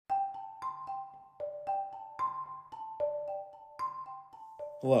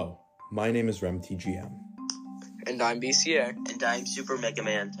Hello, my name is RemTGM. And I'm BCA. And I'm Super Mega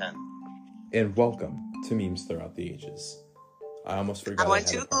Man 10. And welcome to Memes Throughout the Ages. I almost forgot I went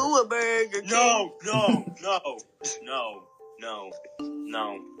to a Burger King. No.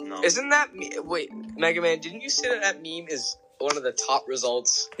 Isn't that... Wait, Mega Man, didn't you say that meme is one of the top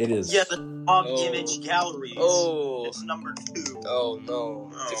results? It is. Yeah, the top image galleries. Oh. It's number 2. Oh, no.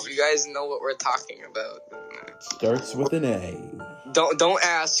 If you guys know what we're talking about. Starts with an A. Don't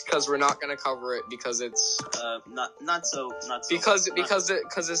ask, because we're not gonna cover it, because it's... Not so. Because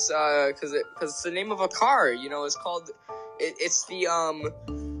it's the name of a car, you know, it's called... It's the,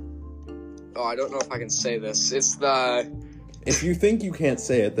 Oh, I don't know if I can say this. It's the... If you think you can't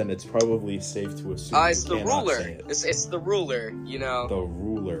say it, then it's probably safe to assume it's you the cannot ruler. say it. It's the ruler, you know. The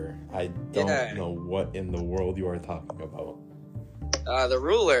ruler. I don't know what in the world you are talking about. The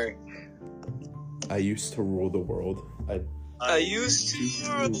ruler. I used to rule the world. I used to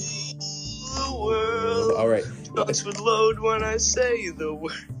rule the world. Alright. Thoughts would load when I say the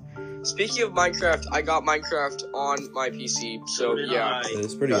word. Speaking of Minecraft, I got Minecraft on my PC, so yeah. It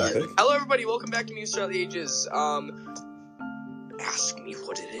is pretty epic. Hello everybody, welcome back to Memes Throughout the Ages. Ask me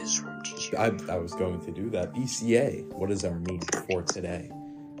what it is from TG. I was going to do that. BCA, what is our meme for today?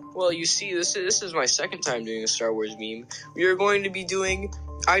 Well, you see, this is my second time doing a Star Wars meme. We are going to be doing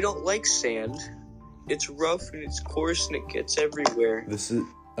I don't like sand. It's rough and it's coarse and it gets everywhere. This is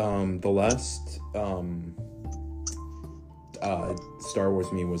the last Star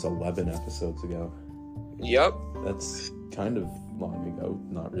Wars meme was 11 episodes ago. Yep. That's kind of long ago.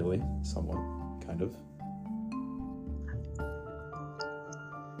 Not really. Somewhat. Kind of.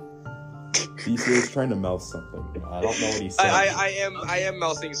 BC is trying to mouth something. I don't know what he's saying. I am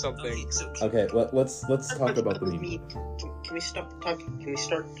mouthing something. Okay, let's talk about the meme. Can we start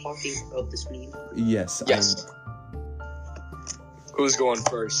talking about this meme? Yes. Who's going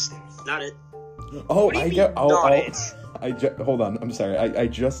first? Not it. Oh, What do you I mean, get. not it? Hold on. I'm sorry. I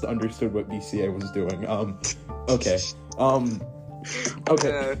just understood what BCA was doing. Okay.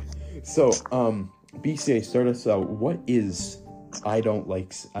 Okay. So, BCA, start us out. What is I don't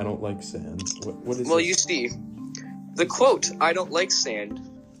like sand? What is? Well, this? you see, the quote "I don't like sand"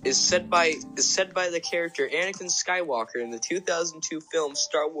 is said by the character Anakin Skywalker in the 2002 film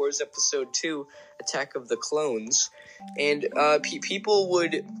Star Wars Episode 2: Attack of the Clones, and people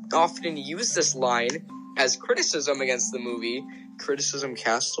would often use this line as criticism against the movie. Criticism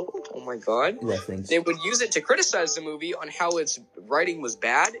Castle? Oh my god. Reference. They would use it to criticize the movie on how its writing was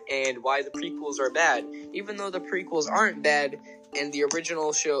bad and why the prequels are bad, even though the prequels aren't bad, and the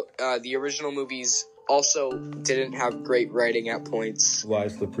original movies also didn't have great writing at points.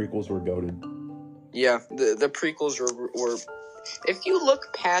 Lies. The prequels were goated. Yeah, the prequels were. If you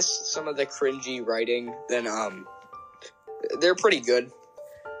look past some of the cringy writing, then they're pretty good.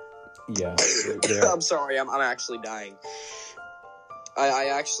 Yeah. I'm sorry, I'm actually dying. I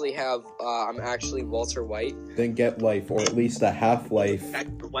actually have, I'm actually Walter White. Then get life, or at least a half-life.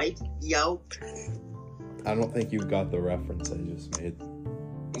 White, yo. I don't think you got the reference I just made.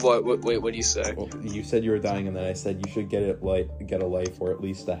 What do you say? Well, you said you were dying, and then I said you should get a life, or at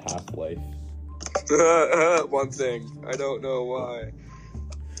least a half-life. One thing. I don't know why.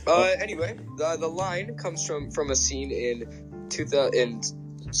 Anyway, the line comes from a scene in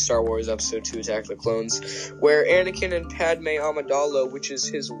Star Wars Episode 2: Attack of the Clones, where Anakin and Padme Amidala, which is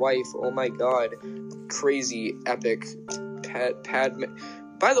his wife, oh my god, crazy epic, Padme.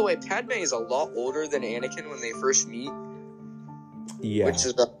 By the way, Padme is a lot older than Anakin when they first meet. Yeah. Which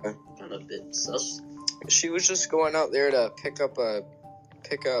is Kind of a bit sus. she was just going out there to pick up.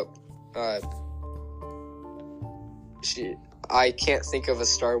 I can't think of a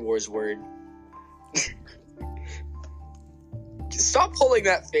Star Wars word. Stop pulling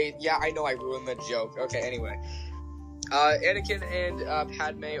that face. Yeah, I know I ruined the joke. Okay, anyway. Anakin and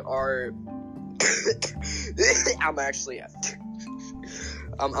Padme are...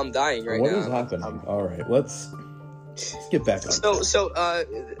 I'm dying right now. What is happening? Alright, let's get back on. So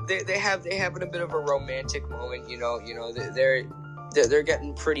they have a bit of a romantic moment, you know, they're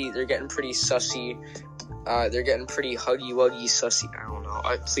getting pretty sussy. They're getting pretty huggy wuggy sussy. I don't know.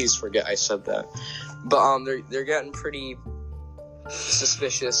 Please forget I said that. But they're getting pretty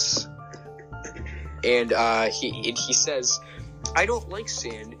suspicious, and he says, "I don't like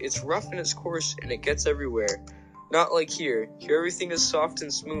sand. It's rough and it's coarse and it gets everywhere. Not like here. Here everything is soft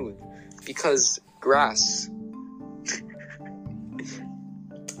and smooth because grass."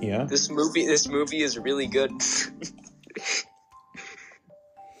 Yeah. This movie is really good.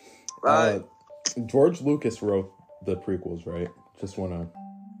 George Lucas wrote the prequels, right? Just wanna.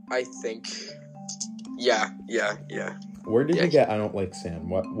 I think. Yeah. Where did Yeah. you get I don't like sand?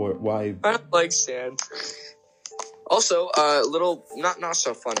 Why? I don't like sand. Also, little not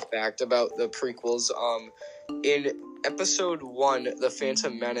so fun fact about the prequels. In episode 1, The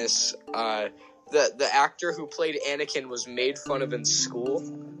Phantom Menace, the actor who played Anakin was made fun of in school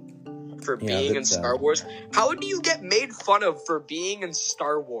for being in that's Star sad. Wars. How do you get made fun of for being in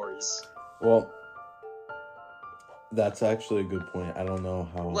Star Wars? Well, that's actually a good point. I don't know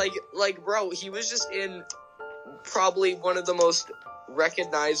how. Like, bro, he was just in probably one of the most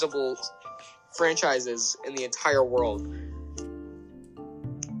recognizable franchises in the entire world.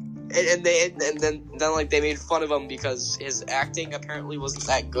 And then like they made fun of him because his acting apparently wasn't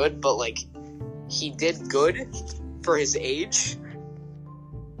that good, but like he did good for his age.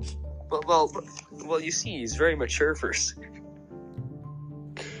 But well, you see, he's very mature first.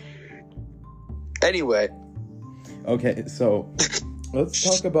 Anyway, Okay, so let's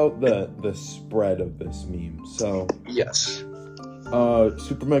talk about the spread of this meme. So, yes.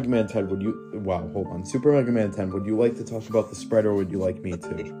 Super Mega Man 10, Super Mega Man 10, would you like to talk about the spread or would you like me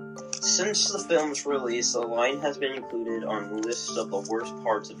to? Since the film's release, the line has been included on the list of the worst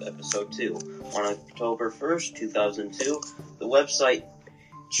parts of Episode 2. On October 1st, 2002, the website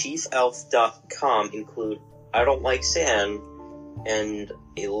chiefelf.com include I Don't Like Sand and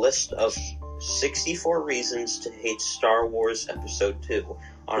a list of 64 reasons to hate Star Wars Episode 2.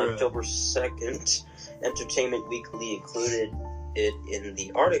 On October 2nd, Entertainment Weekly included it in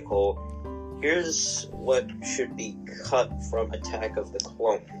the article, Here's What Should Be Cut from Attack of the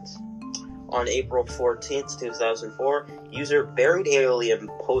Clones. On April 14th, 2004, user Buried Alien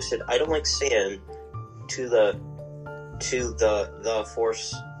posted I Don't Like Sand to the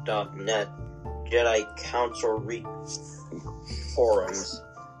theforce.net Jedi Council forums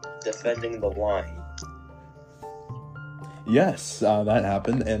defending the line. Yes, that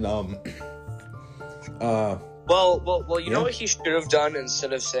happened, and Well, you know what he should have done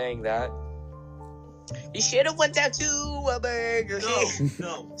instead of saying that? He should have went down to a Burger King.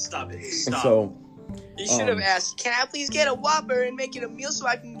 No, stop it. Stop. so He should have asked, "Can I please get a Whopper and make it a meal so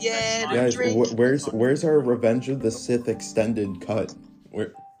I can get a guys, drink?" where's our Revenge of the Sith extended cut?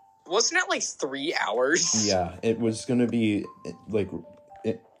 Wasn't that like 3 hours? Yeah, it was gonna be like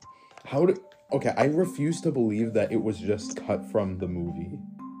it. Okay, I refuse to believe that it was just cut from the movie.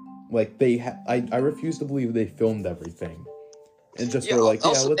 Like I refuse to believe they filmed everything, and just were like,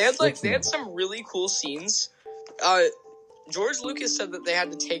 also, yeah, let's they had some really cool scenes. George Lucas said that they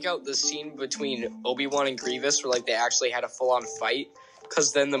had to take out the scene between Obi-Wan and Grievous, where like they actually had a full-on fight,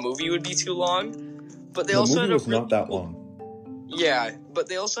 because then the movie would be too long. But they also movie had was not that long. Yeah, but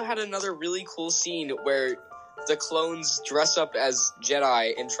they also had another really cool scene where the clones dress up as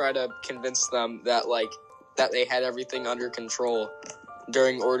Jedi and try to convince them that they had everything under control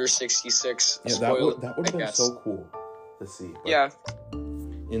during Order 66. Yeah, that would have been so cool to see. But, Yeah.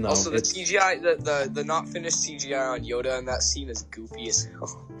 Also, the CGI, the not finished CGI on Yoda in that scene is goofy as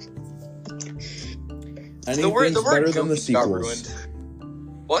hell. Anything's better than the goofy got sequels. ruined.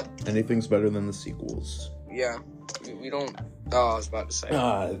 What? Anything's better than the sequels. Yeah, we don't. Oh, I was about to say.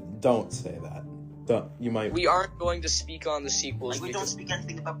 Don't say that. You might. We aren't going to speak on the sequels. Like we don't speak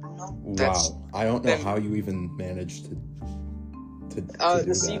anything about Bruno? That's- Wow, I don't know then- how you even managed to do The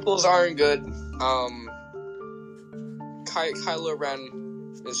that. sequels aren't good. Kylo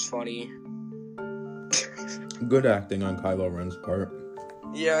Ren is funny. Good acting on Kylo Ren's part.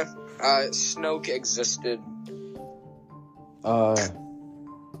 Yeah. Snoke existed.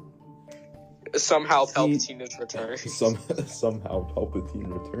 Somehow Palpatine is returned. Somehow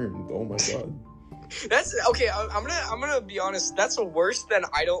Palpatine returned. Oh my god. That's okay. I'm gonna be honest. That's worse than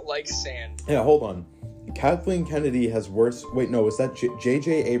I Don't Like Sand. Yeah, hold on. Kathleen Kennedy has worse. Wait, no, is that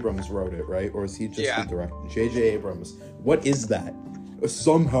J.J. Abrams wrote it, right? Or is he just the director? J.J. Abrams. What is that?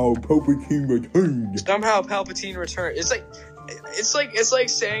 Somehow Palpatine returned. Somehow Palpatine returned. It's like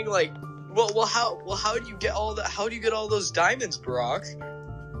saying like, how do you get all that? How do you get all those diamonds, Brock?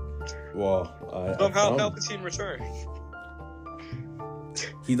 Well, Somehow I found- Palpatine returned.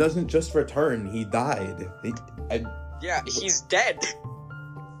 He doesn't just return. He died. Yeah, he's dead.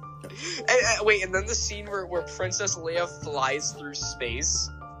 Wait, and then the scene where Princess Leia flies through space.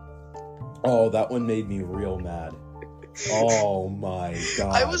 Oh, that one made me real mad. Oh my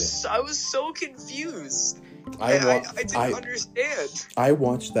god. I was so confused. I didn't understand. I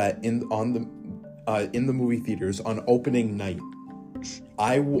watched that in the movie theaters on opening night.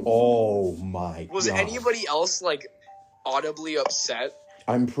 Oh my god. Was anybody else like audibly upset?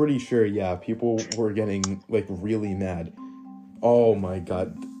 I'm pretty sure, yeah, people were getting like really mad. Oh my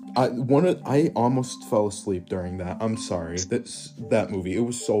god. I almost fell asleep during that. I'm sorry. That movie, it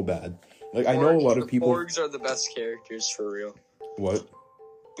was so bad. Like, I know a lot of The people... Porgs are the best characters, for real. What?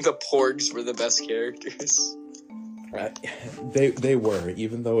 The Porgs were the best characters. They were,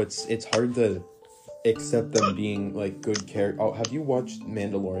 even though it's hard to accept them being, like, good characters. Oh, have you watched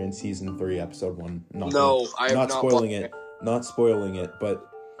Mandalorian Season 3, Episode 1? No, I have not spoiling it. Not spoiling it, but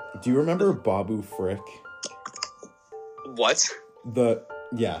do you remember Babu Frick? What?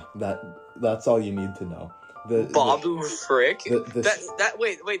 That's all you need to know. Babu Frick?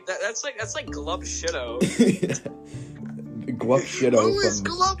 Wait, that's like Glub Shitto. Glub Shitto. Who is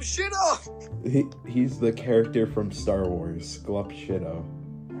Glub Shitto? He's the character from Star Wars. Glub Shitto.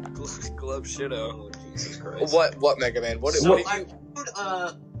 Glub Shitto. Oh, Jesus Christ. What Mega Man? What So did I you...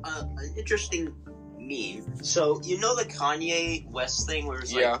 found an interesting meme. So you know the Kanye West thing where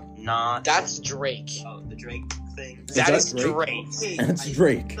it's Yeah. like not That's Drake. oh the Drake thing. That that is Drake? Drake. Okay, That's I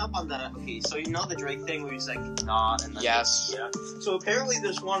Drake. picked up on that. Okay, so you know the Drake thing where he's like not and then Yes. yeah. So apparently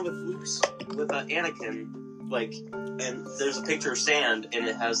there's one with Luke's with Anakin like and there's a picture of sand and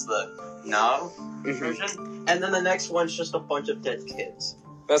it has the now version and then the next one's just a bunch of dead kids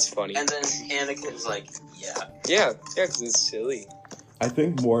That's funny. and then Anakin's like yeah. Yeah, because it's silly. I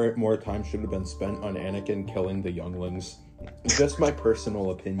think more time should have been spent on Anakin killing the younglings. Just my personal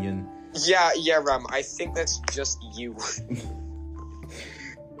opinion. Yeah, Ram. I think that's just you.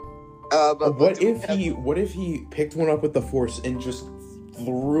 But What if he picked one up with the Force and just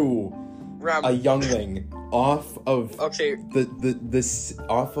threw Ram? a youngling off of Okay,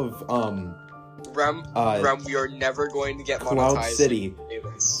 Ram. Ram, we are never going to get Cloud monetized. City,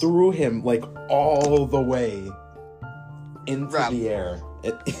 threw him like all the way into Ram. the air.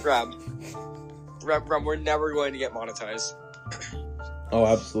 Ram, we're never going to get monetized. Oh,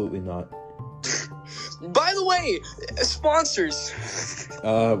 absolutely not. By the way, sponsors.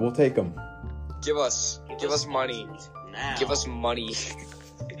 We'll take them. Give us money. Now. Give us money.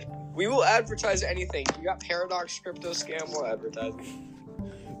 We will advertise anything. You got Paradox Crypto Scam, we'll advertise.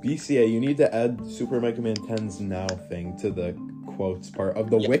 BCA, you need to add Super Mega Man 10's now thing to the quotes part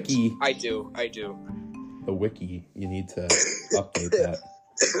of the wiki. I do. The wiki, you need to update that.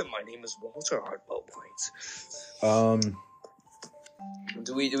 My name is Walter Hardball Points.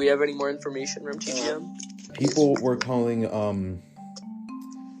 Do we have any more information from TGM? People were calling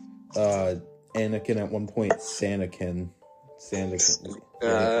Anakin at one point Sanakin. Get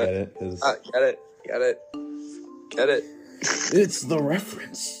it? 'Cause Get it. it's the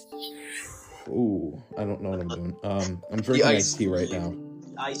reference. Ooh, I don't know what I'm doing. I'm drinking iced tea right now.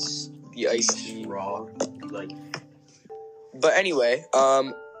 The iced tea. Raw. Like But anyway,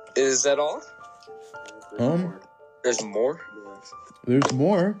 is that all? There's more? There's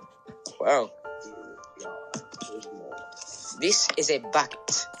more. Wow. This is a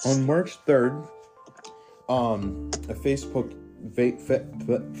bucket. On March 3rd, a Facebook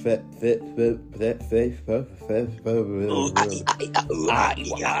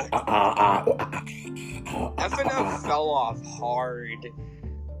FNF fell off hard.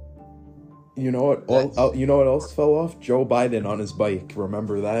 You know what? You know what else fell off? Joe Biden on his bike.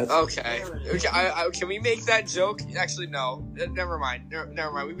 Remember that? Okay. Can we make that joke? Actually, no. Never mind.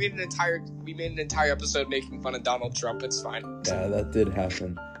 Never mind. We made an entire episode making fun of Donald Trump. It's fine. Yeah, that did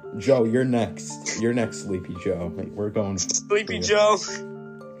happen. Joe, you're next. You're next, Sleepy Joe. We're going. Sleepy Joe.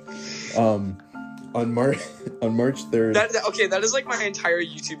 On March 3rd. That is like my entire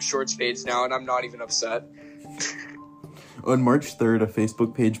YouTube Shorts page now, and I'm not even upset. On March 3rd, a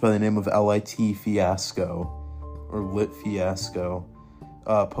Facebook page by the name of LIT Fiasco, or Lit Fiasco,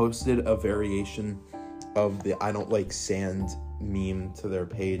 posted a variation of the I don't like sand meme to their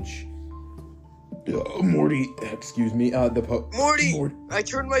page. Morty, excuse me. Morty, I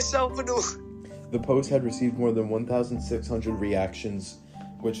turned myself into... The post had received more than 1,600 reactions,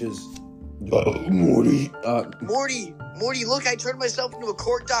 which is... Morty. Morty, look, I turned myself into a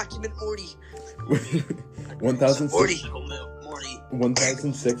court document, Morty.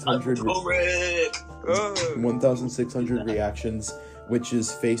 1,600 reactions, which is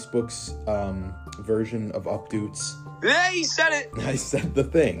Facebook's version of Updoots. Yeah, he said it. I said the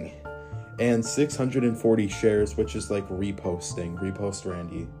thing. And 640 shares, which is like reposting. Repost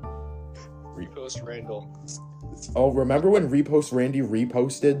Randy. Repost Randall. Oh, remember when Repost Randy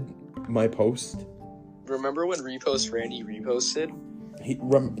reposted my post? Remember when Repost Randy reposted?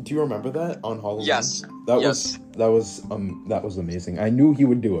 Do you remember that on Halloween? Yes. That was amazing. I knew he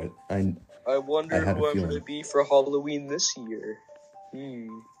would do it. I wonder who I'm going to be for Halloween this year.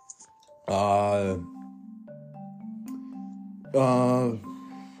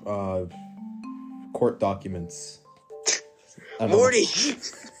 Court documents. Morty!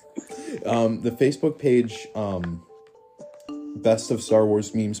 The Facebook page Best of Star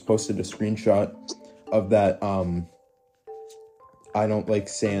Wars Memes posted a screenshot of that I don't like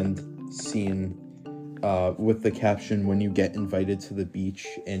sand scene with the caption, "When you get invited to the beach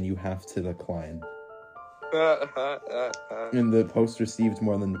and you have to decline." And the post received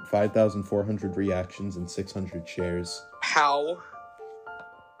more than 5,400 reactions and 600 shares. How?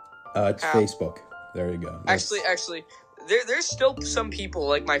 It's How? Facebook. There you go. That's- Actually, there's still some people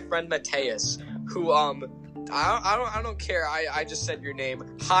like my friend Mateus who I don't care. I just said your name.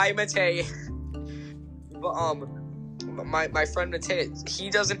 Hi, Mateus. But my friend Mateus, he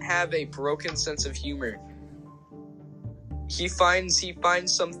doesn't have a broken sense of humor. He finds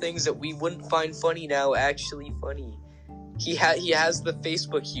some things that we wouldn't find funny now actually funny. He has the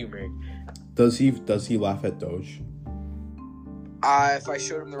Facebook humor. Does he laugh at Doge? If I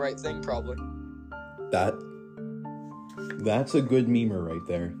showed him the right thing, probably. That's a good memer right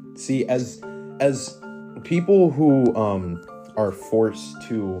there. See, as people who are forced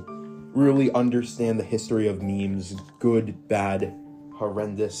to really understand the history of memes, good, bad,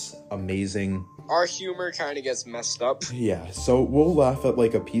 horrendous, amazing. Our humor kind of gets messed up. Yeah, so we'll laugh at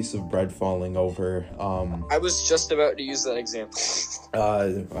like a piece of bread falling over. I was just about to use that example.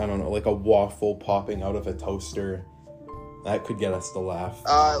 I don't know, like a waffle popping out of a toaster. That could get us to laugh.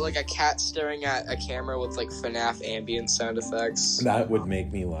 Like a cat staring at a camera with like FNAF ambient sound effects. That would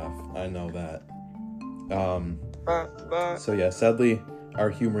make me laugh. I know that. So yeah, sadly, our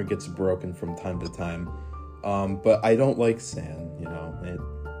humor gets broken from time to time. But I don't like sand, you know.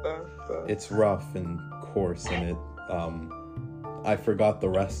 It's rough and coarse, and it, I forgot the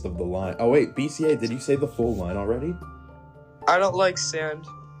rest of the line. Oh wait, BCA, did you say the full line already? I don't like sand.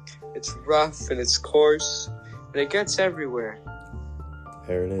 It's rough and it's coarse, and it gets everywhere.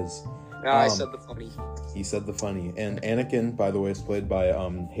 There it is. I said the funny. He said the funny. And Anakin, by the way, is played by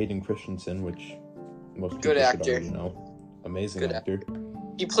Hayden Christensen, which most people Good should actor. already know. Amazing Good actor.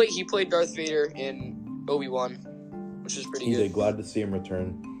 He played Darth Vader in Obi-Wan, which is pretty He good. did. Glad to see him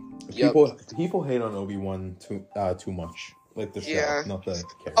return. Yep. People hate on Obi-Wan too much, like the show, Yeah. not the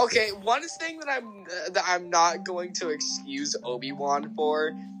character. Okay, one thing that I'm not going to excuse Obi-Wan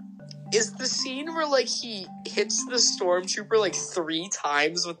for is the scene where like he hits the stormtrooper like 3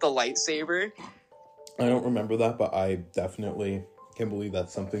 times with the lightsaber. I don't remember that, but I definitely can believe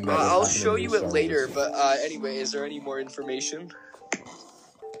that's something that. I'll happened in show the you Star it Wars. later. But anyway, is there any more information?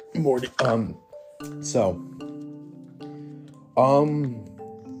 More. So.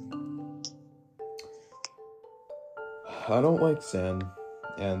 I don't like sand,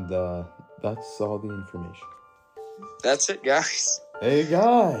 and that's all the information. That's it, guys. Hey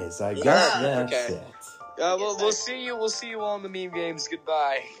guys, I guess Yeah, that's okay. it. We'll see you. We'll see you all in the meme games.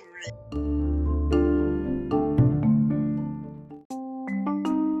 Goodbye.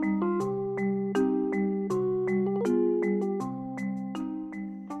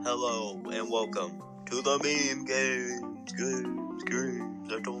 Hello and welcome to the meme games.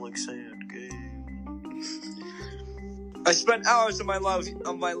 I don't like sand games. I spent hours of my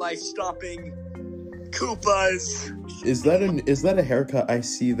life stopping Koopas. Is that a haircut I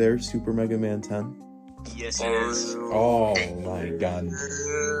see there, Super Mega Man 10? Yes, it is. Oh my god,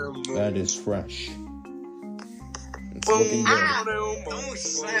 that is fresh. It's looking good. Don't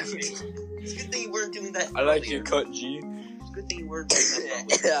slap me. It's a good thing you weren't doing that. I like earlier. your cut, G. It's a good thing you weren't doing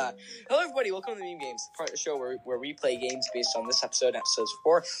that. Yeah. Hello, everybody. Welcome to the Meme Games, part of the show where we play games based on this episodes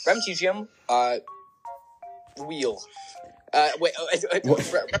 4. RemTGM, wheel. Wait,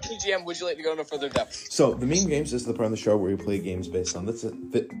 RemTGM, would you like to go no further depth? So, the Meme Games is the part of the show where we play games based on this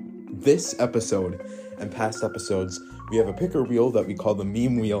episode and past episodes. We have a picker wheel that we call the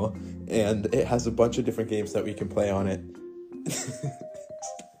Meme Wheel, and it has a bunch of different games that we can play on it.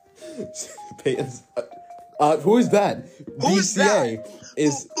 Peyton's, who is that? Who is BCA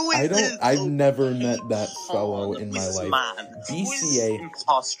is Who is this? I've never met that fellow in my This life. man. BCA. Who is this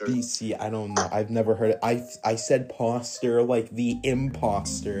imposter? BC, I don't know. I've never heard it. I said poster, like the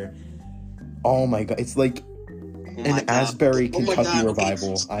imposter. Oh my god, it's like Oh an my God. Asbury Oh my Kentucky God, okay,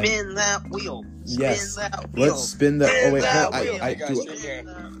 revival. Spin that wheel. Spin Yes. that wheel. Let's spin that. Spin Oh wait, that no, wheel. I Guys, do. right here.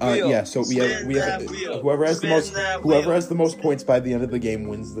 Yeah, so we have Spin that wheel. whoever has the Spin most that whoever wheel. has the most points by the end of the game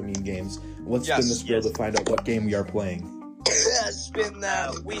wins the Meme Games. Let's spin Yes, this wheel to find out what game we are playing. Spin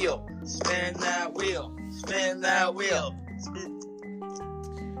that wheel. Spin that wheel. Spin that wheel.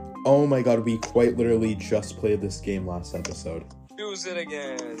 Oh my god, we quite literally just played this game last episode. Use it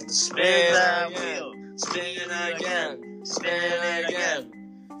again. Spin that again. wheel. Spin again. Spin again.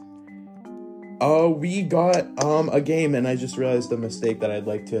 We got a game, and I just realized a mistake that I'd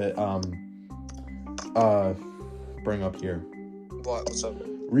like to bring up here. What's up?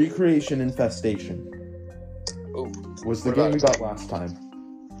 Recreation Infestation. Oh. was the What game about we it? got last time.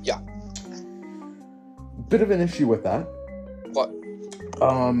 Yeah. Bit of an issue with that. What?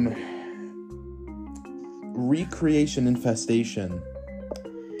 Recreation infestation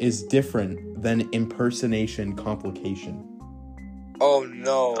is different than impersonation complication. Oh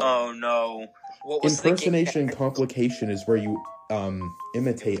no. Oh no. What was the game? Impersonation complication is where you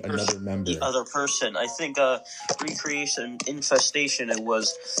imitate another member. The other person. I think recreation infestation, it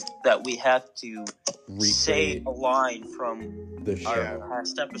was that we have to say Recreate a line from the our show.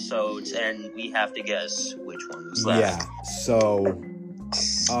 past episodes, and we have to guess which one was that. Yeah. So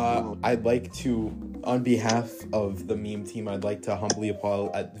I'd like to, on behalf of the meme team, I'd like to humbly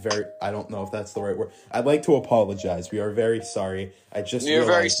apologize. I don't know if that's the right word. I'd like to apologize. We are very sorry. I just We're very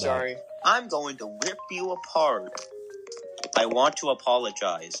realized that. sorry. I'm going to rip you apart. I want to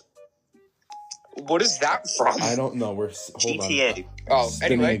apologize. What is that from? I don't know. Hold GTA. Oh, on.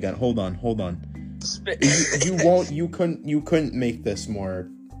 Spinning anyway. again. Hold on. Spit. You couldn't make this more.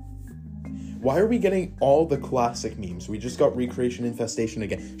 Why are we getting all the classic memes? We just got recreation infestation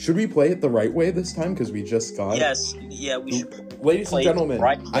again. Should we play it the right way this time? Because we just got. Yes. Yeah, we should. Ladies and play it gentlemen,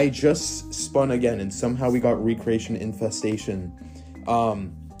 right. I just spun again, and somehow we got recreation infestation.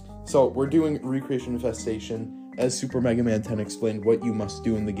 So we're doing recreation infestation. As Super Mega Man 10 explained, what you must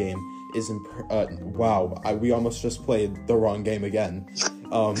do in the game is we almost just played the wrong game again.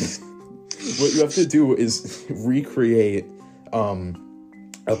 What you have to do is recreate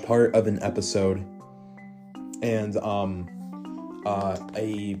a part of an episode, and the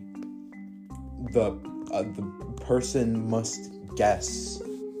person must guess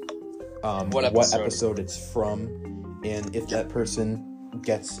what episode it's from, and if that person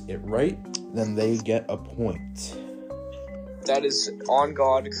gets it right, then they get a point. That is on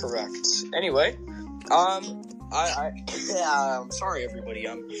God correct. Anyway, I'm sorry everybody.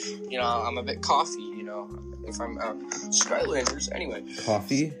 I'm a bit coffee. If I'm Skylanders. Anyway,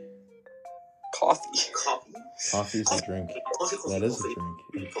 Coffee? coffee. Coffee's a drink. That is a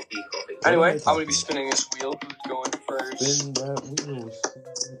drink. Anyway, I'm gonna be spinning this wheel. Who's going first? Spin that wheel, spin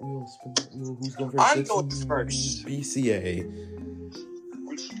that wheel, spin that wheel. Who's going first? I'm It's going first. BCA.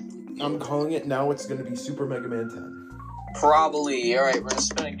 I'm calling it now. It's going to be Super Mega Man 10. Probably. All right, we're gonna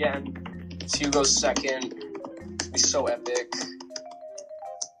spin again. So you go second. It'll be so epic.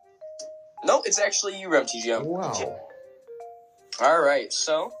 No, it's actually you, RemTGM. Wow. All right,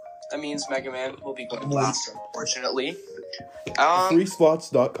 so that means Mega Man will be going last, unfortunately.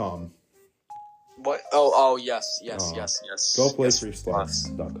 Freeslots.com. What? Oh, yes. Go play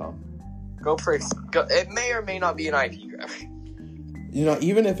freeslots.com. Go play. It may or may not be an IP grab.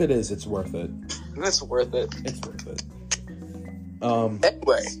 Even if it is, it's worth it. It's worth it. It's worth it.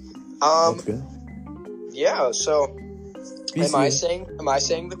 Anyway, That's good. yeah. So, BCA. am I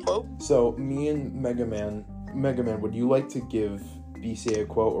saying the quote? So, me and Mega Man, would you like to give BCA a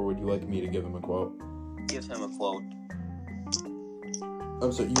quote, or would you like me to give him a quote? Give him a quote.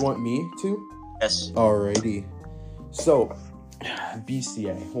 Oh, so you want me to? Yes. Alrighty. So,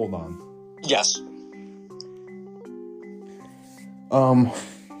 BCA, hold on. Yes. Hold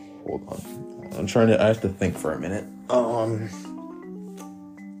on. I have to think for a minute. Let me think.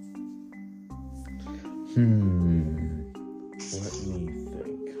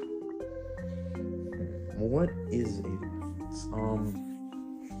 What is a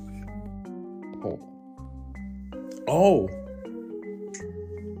hold on. Oh,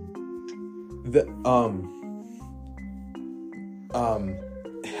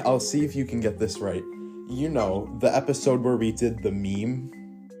 I'll see if you can get this right. The episode where we did the meme.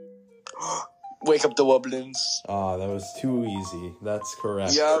 Wake up the Wublins. That was too easy. That's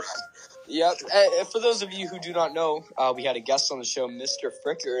correct. Yep. For those of you who do not know, we had a guest on the show, Mr.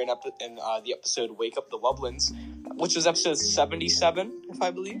 Fricker, in the episode "Wake Up the Wublins," which was episode 77, if I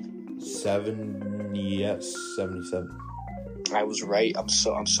believe. 77. I was right. I'm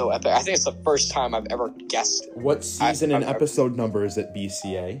so epic. I think it's the first time I've ever guessed. What season and episode number is it,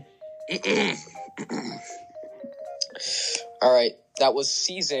 BCA? All right, that was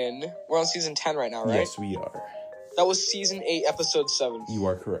we're on season 10 right now, right? Yes, we are. That was season 8, episode 7. You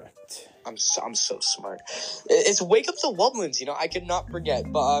are correct. I'm so smart. It's Wake Up the Wublins, I could not forget.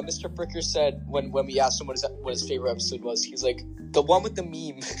 But Mr. Fricker said when we asked him what his favorite episode was, he's like, the one with the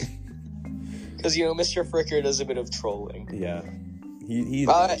meme. Because, Mr. Fricker does a bit of trolling. Yeah. He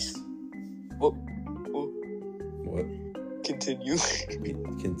does. What? Continue.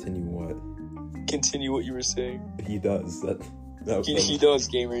 Continue what? Continue what you were saying. He does. He does,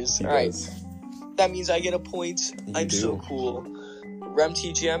 gamers. He All right. does. That means I get a point. I'm do. so cool.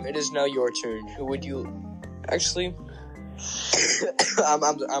 RemTGM, it is now your turn. Who would you... Actually...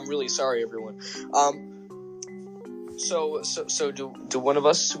 I'm really sorry, everyone. So do one of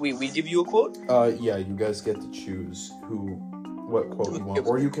us we give you a quote? Yeah, you guys get to choose what quote you want,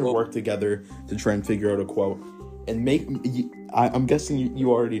 or you can work together to try and figure out a quote and make. I'm guessing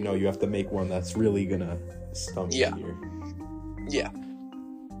you already know you have to make one that's really gonna stump you here. Yeah.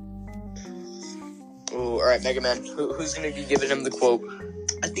 Ooh, all right, Mega Man. Who's gonna be giving him the quote?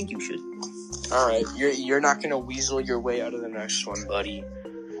 I think you should. All right, you're not gonna weasel your way out of the next one, buddy.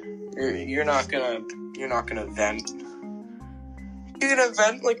 You're not gonna vent. You're gonna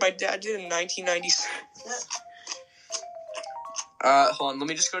vent like my dad did in 1996. Hold on, let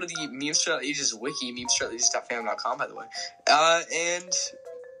me just go to the Memes Throughout Ages wiki, memesthroughoutages.fam.com, by the way. And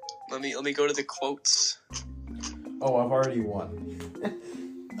let me go to the quotes. Oh, I've already won.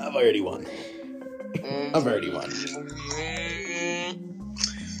 I've already won.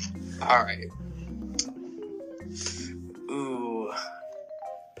 All right. Ooh.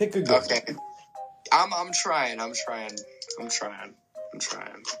 Pick a good Okay. I'm trying.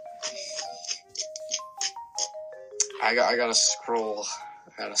 I gotta scroll.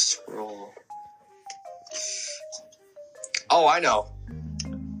 Oh, I know.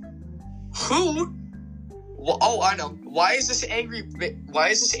 Who? Well, oh, I know. Why is this Angry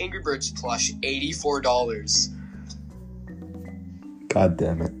Birds plush $84? God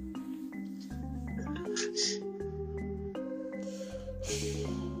damn it.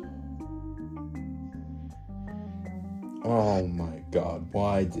 Oh my god,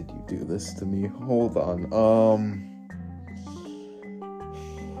 why did you do this to me? Hold on.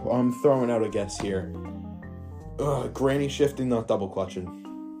 I'm throwing out a guess here. Granny shifting, not double clutching.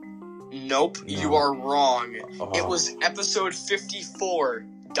 Nope, No. you are wrong. It was episode 54,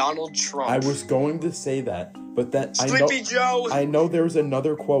 Donald Trump. I was going to say that, but that Sleepy Joe! I know there was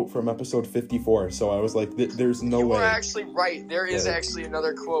another quote from episode 54, so I was like, there's no way. You are actually right. There is actually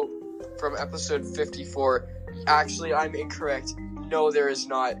another quote from episode 54. Actually, I'm incorrect. No, there is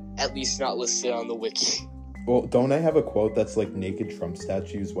not. At least not listed on the wiki. Well, don't I have a quote that's like naked Trump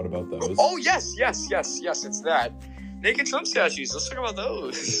statues? What about those? Oh, yes, it's that. Naked Trump statues. Let's talk about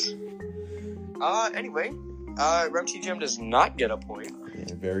those. Anyway, RemTGM does not get a point.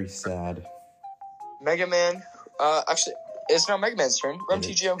 Yeah, very sad. Mega Man, actually, it's now Mega Man's turn.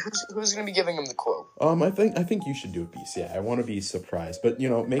 RemTGM, who's gonna be giving him the quote? I think you should do it, Beast. Yeah, I want to be surprised, but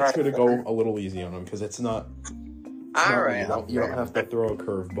make sure to go a little easy on him because it's not. All right, you don't have to throw a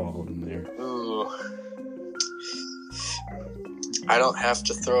curveball in there. Ooh. I don't have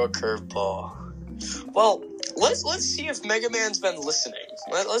to throw a curveball. Well, let's see if Mega Man's been listening.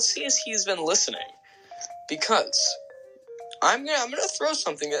 Let's see if he's been listening, because I'm gonna throw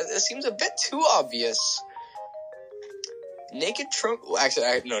something that seems a bit too obvious. Naked Trump.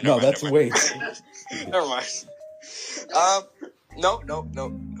 Actually, no, that's way. Never mind. No.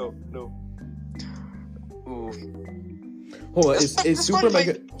 Ooh. Hold on, is Super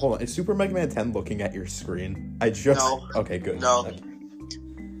Mega Man 10 looking at your screen? No. Okay, good. No. Okay.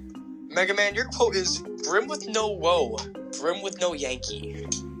 Mega Man, your quote is "Brim with no woe, brim with no Yankee."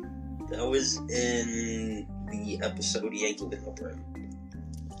 That was in the episode Yankee with no brim.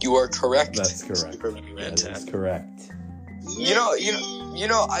 You are correct. That's correct. Super Mega Man 10. That's correct. You know,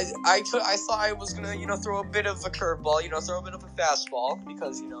 I thought I was gonna, throw a bit of a curveball, throw a bit of a fastball,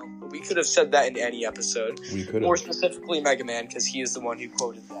 because, we could have said that in any episode. We could have. More specifically Mega Man, because he is the one who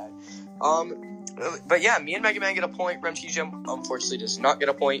quoted that. But yeah, me and Mega Man get a point. RemTGM, unfortunately, does not get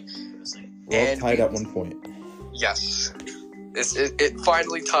a point. We're all tied at 1 point. Yes. It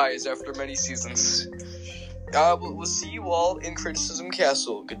finally ties after many seasons. We'll see you all in Criticism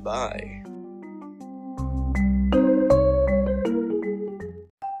Castle. Goodbye.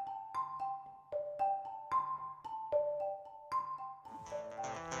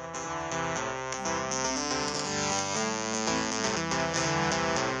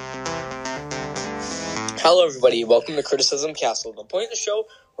 Hello everybody, welcome to Criticism Castle, the point of the show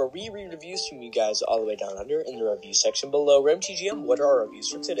where we read reviews from you guys all the way down under in the review section below. RemTGM, what are our reviews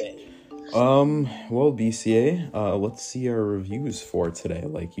for today? Well, BCA, let's see our reviews for today,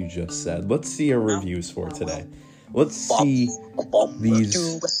 like you just said. Let's see our reviews for today. Let's see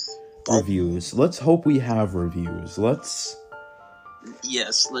these reviews. Let's hope we have reviews.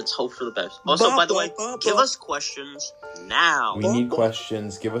 Yes, let's hope for the best. Also, by the way, give us questions now. We need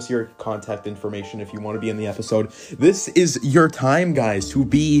questions. Give us your contact information if you want to be in the episode. This is your time, guys, to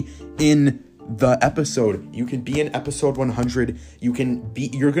be in the episode. You can be in episode 100. You're going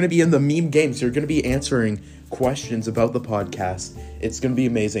to be in the meme games. You're going to be answering questions about the podcast. It's going to be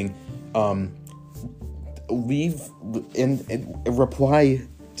amazing. Leave and reply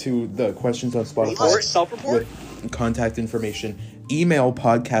to the questions on Spotify. Self-report? With contact information. Email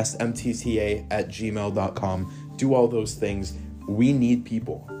podcastmtta@gmail.com do all those things. We need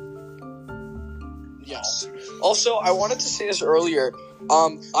people. Yes. Also, I wanted to say this earlier.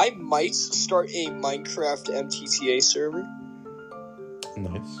 I might start a Minecraft MTTA server.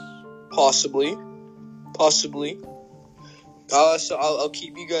 Nice. Possibly. So I'll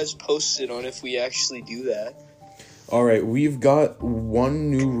keep you guys posted on if we actually do that. All right, we've got one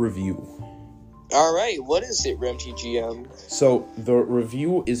new review. All right, what is it, RemTGM? So the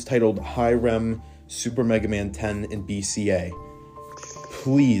review is titled Hi Rem Super Mega Man 10 in BCA.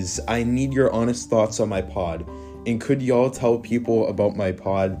 Please, I need your honest thoughts on my pod. And could y'all tell people about my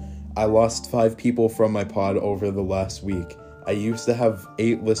pod? I lost 5 people from my pod over the last week. I used to have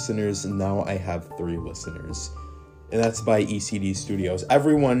 8 listeners, and now I have 3 listeners. And that's by ECD Studios.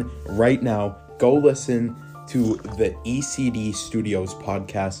 Everyone, right now, go listen to the ECD Studios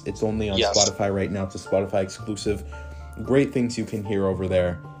podcast. It's only on Spotify right now. It's a Spotify exclusive. Great things you can hear over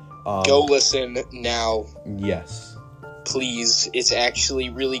there. Go listen now. Yes. Please, it's actually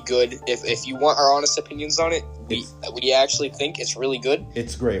really good. If you want our honest opinions on it, we actually think it's really good.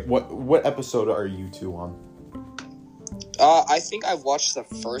 It's great. What episode are you 2 on? I think I've watched the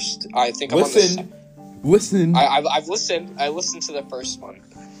first. I think Listen. I've listened. I listened to the first one.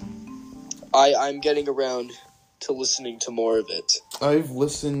 I'm getting around to listening to more of it.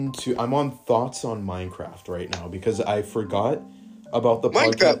 I'm on Thoughts on Minecraft right now because I forgot about the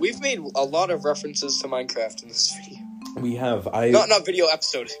Minecraft. podcast. We've made a lot of references to Minecraft in this video. We have. Not video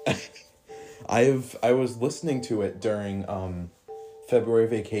episode. I was listening to it during February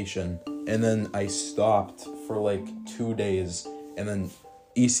vacation, and then I stopped for like 2 days, and then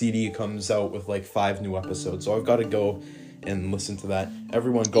ECD comes out with like 5 new episodes, so I've got to go and listen to that.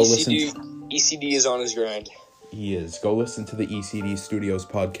 Everyone, go listen. ECD is on his grind. He is. Go listen to the ECD Studios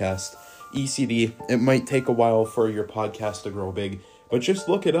podcast. ECD, it might take a while for your podcast to grow big, but just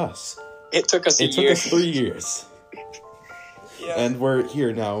look at us. It took us a year. It took us 3 years. Yeah. And we're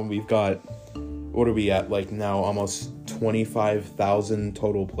here now, and we've got, what are we at, like now almost 25,000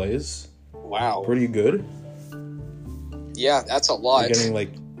 total plays? Wow. Pretty good. Yeah, that's a lot. We're getting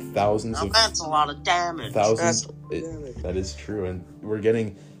like thousands of... That's a lot of damage. That is true, and we're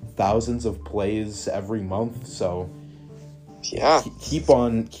getting thousands of plays every month, so... Yeah. Keep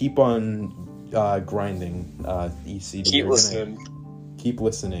on grinding, ECD. Keep listening. Keep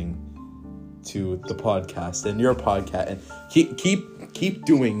listening to the podcast and your podcast, and keep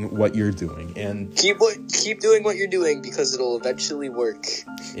doing what you're doing, and keep doing what you're doing, because it'll eventually work.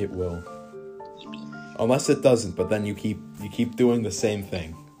 It will, unless it doesn't. But then you keep doing the same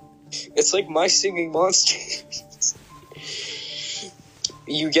thing. It's like My Singing Monsters.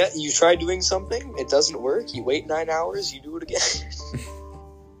 You try doing something, it doesn't work. You wait 9 hours, you do it again.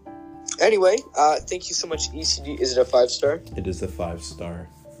 Anyway, thank you so much, ECD. Is it a 5-star? It is a 5-star.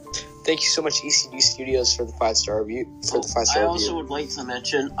 Thank you so much, ECD Studios, for the 5-star review. I also would like to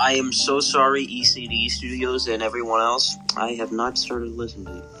mention, I am so sorry, ECD Studios and everyone else. I have not started listening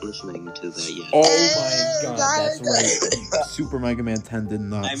to that yet. Oh my god, that's right. Super Mega Man 10 did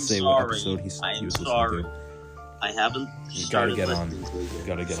not say what episode he was listening to. I haven't started listening to it yet. You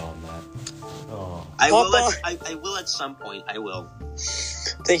gotta get on that. Oh. I will at some point. I will.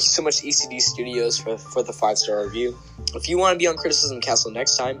 Thank you so much, ECD Studios, for the 5-star review. If you want to be on Criticism Castle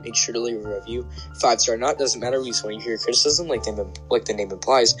next time, make sure to leave a review. 5-star or not, doesn't matter. We just want to hear criticism, like the name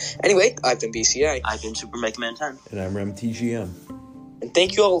implies. Anyway, I've been BCA. I've been Super Mega Man 10. And I'm RemTGM. And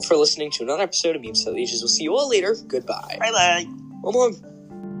thank you all for listening to another episode of Memes That Leeches. We'll see you all later. Goodbye. Bye-bye. Bye-bye.